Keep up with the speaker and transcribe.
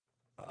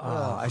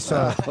I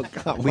saw.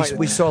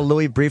 We saw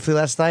Louis briefly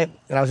last night,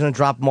 and I was going to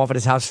drop him off at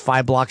his house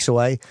 5 blocks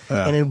away.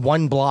 And in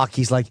 1 block,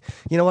 he's like,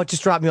 "You know what?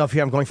 Just drop me off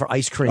here. I'm going for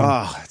ice cream."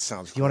 Oh, that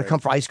sounds. You want to come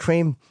for ice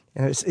cream?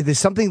 And there's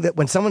something that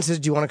when someone says,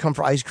 "Do you want to come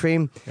for ice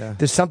cream?"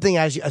 There's something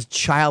as a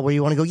child where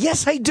you want to go,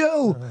 "Yes, I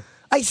do.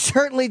 I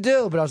certainly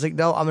do." But I was like,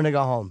 "No, I'm going to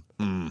go home."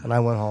 And I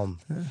went home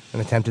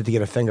and attempted to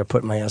get a finger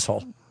put in my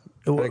asshole.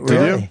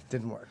 Really?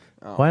 Didn't work.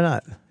 Why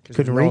not?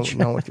 Couldn't reach.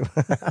 No.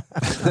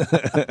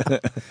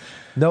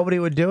 Nobody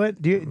would do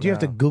it. Do you have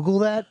to Google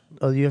that,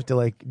 or do you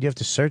have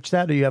to search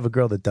that, or you have a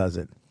girl that does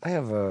it? I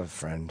have a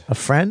friend. A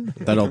friend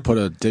that'll put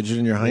a digit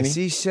in your hiney.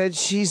 She said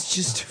she's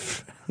just a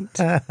friend.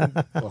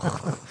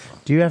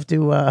 Do you have to?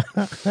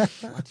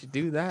 Why'd you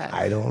do that?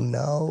 I don't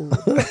know.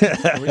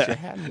 I wish you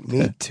hadn't.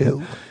 Me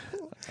too.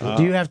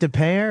 Do you have to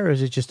pay her, or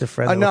is it just a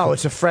friend? No,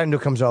 it's a friend who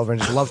comes over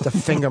and just loves to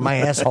finger my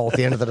asshole at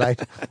the end of the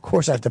night. Of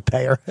course, I have to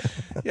pay her.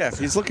 Yeah, if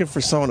he's looking for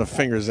someone to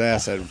finger his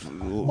ass at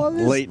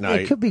late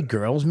night. It could be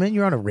girls, man.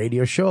 You're on a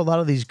radio show. A lot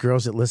of these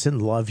girls that listen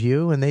love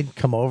you, and they'd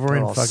come over They're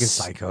and all fucking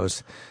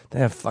psychos.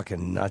 They're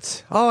fucking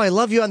nuts. Oh, I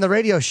love you on the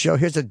radio show.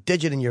 Here's a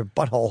digit in your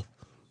butthole.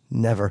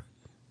 Never.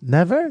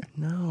 Never?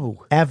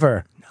 No.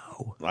 Ever?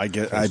 I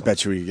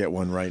bet you we could get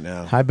one right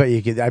now. I bet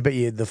you could. I bet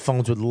you the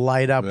phones would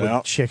light up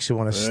with chicks who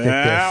want to stick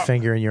their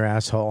finger in your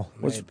asshole.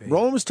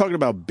 Roland was talking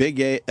about big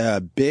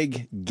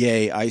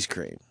gay ice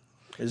cream.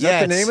 Is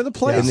that the name of the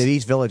place? In the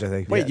East Village, I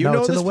think. Wait, you know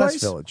it's this in the West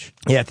place? Village.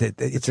 Yeah,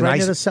 it's an right ice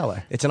near the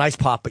cellar. It's an ice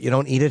pop, but you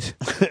don't eat it.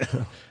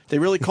 They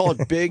really call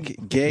it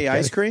big gay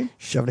ice cream?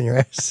 Shove it in your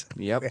ass.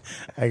 Yep.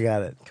 I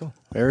got it. Cool.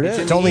 There it is.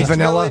 It's only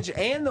vanilla. Village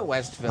and the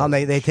West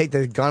Village. They take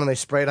the gun and they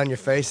spray it on your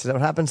face. Is that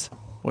what happens?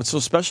 What's so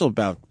special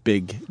about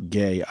big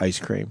gay ice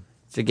cream?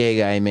 It's a gay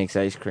guy who makes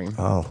ice cream.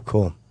 Oh,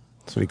 cool.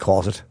 That's what he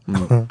calls it.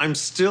 I'm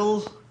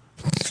still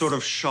sort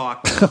of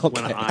shocked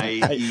when I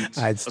eat.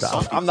 I'd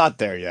stop. I'm not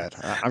there yet.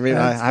 I mean,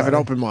 I have an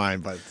open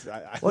mind, but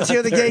Let's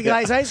hear the gay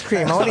guy's ice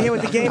cream. I want to hear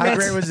what the gay How man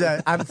great was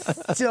that? I'm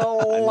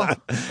still.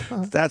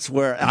 that's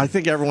where I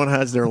think everyone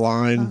has their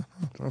line.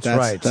 That's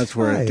right. That's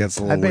where it gets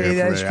a little I bet weird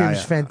you the for ice me.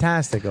 cream's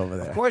fantastic over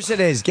there. Of course it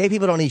is. Gay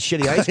people don't eat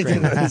shitty ice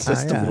cream. It's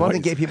just Yeah. one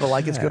thing gay people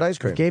like. It's good ice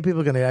cream. If gay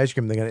people are going to eat ice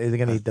cream, they're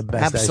going to eat the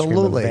best ice cream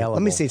Absolutely. available.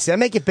 Let me see. Sam,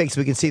 make it big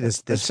so we can see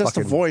this. It's just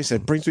a voice.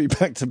 It brings me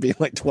back to being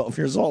like 12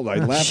 years old. I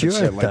laugh Sure at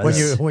shit it like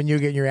does. when you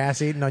get your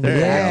ass eaten on your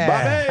Yeah.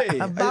 back.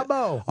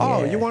 Bobbo.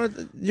 Oh, Yeah.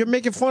 you're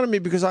making fun of me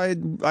because I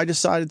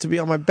decided to be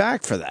on my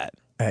back for that.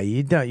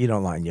 You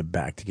don't lie on your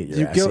back to get your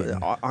You ass go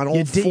eaten. on all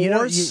You did- you know,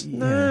 fours? you-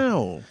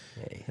 No.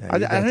 I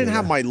didn't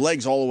have my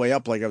legs all the way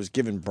up like I was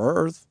giving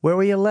birth. Where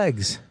were your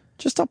legs?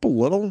 Just up a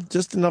little,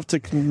 just enough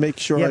to make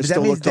sure I but that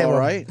still means looked they all were,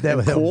 right. They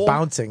were cool.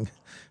 bouncing.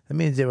 That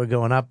means they were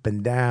going up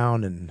and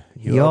down, and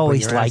You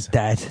always like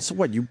that. So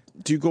what? Do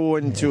you go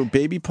into a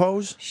baby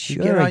pose? You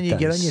Sure get on it you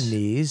get on does. your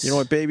knees. You know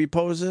what baby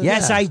pose is?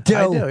 Yes, I do.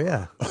 I do,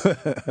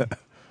 yeah.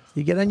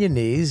 You get on your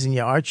knees and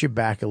you arch your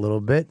back a little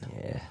bit.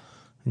 Yeah.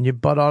 And your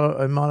butt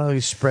automatically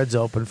spreads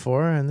open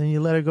for her, and then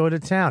you let her go to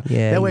town.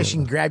 Yeah, that way you- she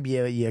can grab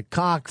your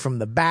cock from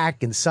the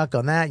back and suck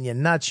on that, and your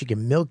nuts. She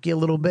can milk you a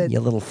little bit.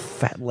 Your little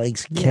fat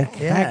legs kick.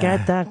 Yeah. I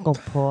got that, Uncle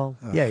Paul.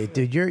 Yeah,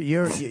 dude,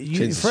 you Change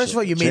the first of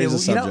all, you made change it.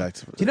 the You know,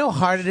 subject. do you know how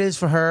hard it is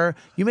for her?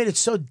 You made it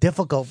so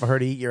difficult for her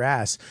to eat your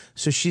ass.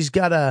 So she's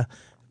got to,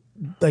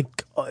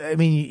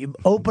 you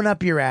open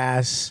up your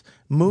ass,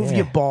 move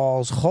your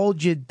balls,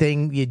 hold your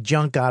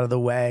junk out of the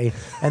way,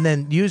 and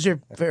then use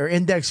her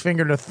index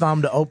finger to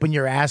thumb to open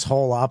your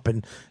asshole up,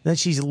 and then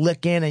she's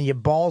licking, and your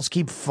balls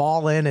keep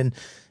falling, and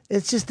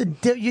it's just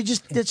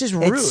it's just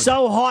rude. It's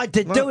so hard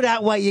to do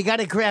that way. You got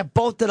to grab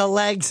both of the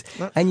legs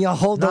and you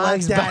hold the Not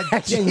legs that.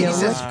 back and you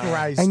Jesus lick,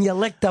 Christ. and you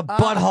lick the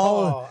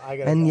butthole I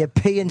gotta and go. you're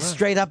peeing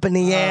straight up in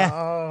the air.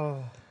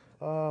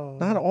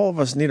 Not all of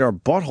us need our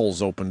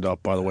buttholes opened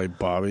up, by the way,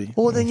 Bobby.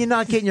 Well, then you're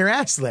not getting your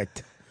ass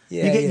licked.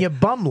 Yeah, you're getting yeah. your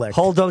bum licked.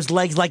 Hold those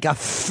legs like a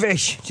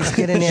fish. Just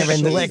get in there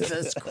and lick.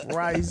 Jesus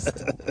Christ.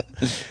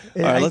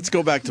 All right, let's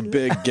go back to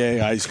big gay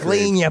ice cream.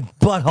 Clean your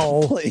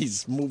butthole.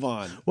 Please, move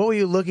on. What were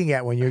you looking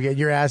at when you were getting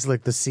your ass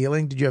licked? The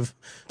ceiling? Did you have?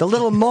 The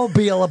little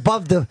mobile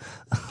above the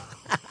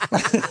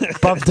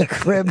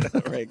crib.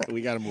 All right,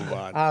 we got to move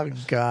on. Oh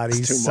God, he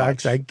It's too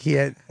sucks. much. I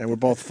can't. And we're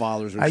both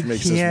fathers, which I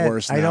makes can't. this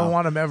worse now. I don't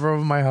want him ever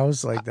over my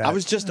house like that. I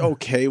was just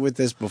okay with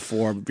this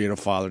before being a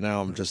father.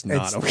 Now I'm just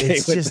not okay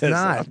it's with just this.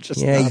 not. I'm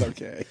just Yeah, not you-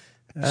 okay.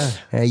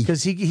 Hey,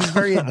 because he's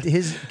very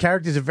his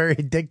characters are very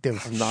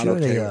addictive. I'm not Sure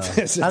okay they with are.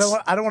 this. I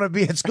don't want to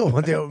be at school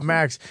one day with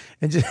Max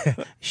and just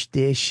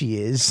there she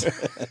is.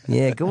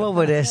 yeah, go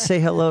over there. Say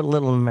hello to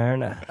little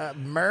Myrna.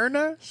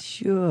 Myrna.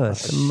 Sure,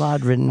 it's a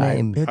moderate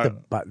name. Hit the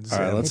buttons. All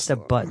right, Sam. let's- Hit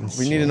the buttons.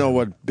 We need to know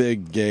what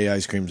big gay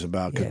ice cream's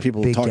about because Yeah,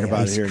 people big talk gay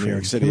about it ice here in New York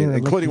cream. City, Come here,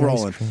 including lick the ice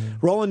Roland. cream.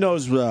 Roland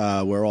knows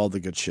where all the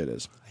good shit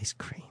is. Ice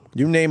cream.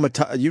 You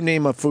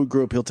name a food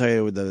group, he'll tell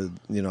you the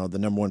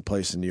number one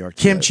place in New York.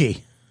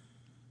 Kimchi.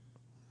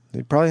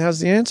 He probably has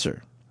the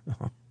answer.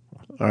 All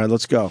right,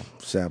 let's go,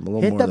 Sam. A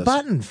little Hit more the of this.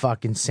 button,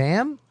 fucking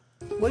Sam.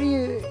 What are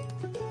you?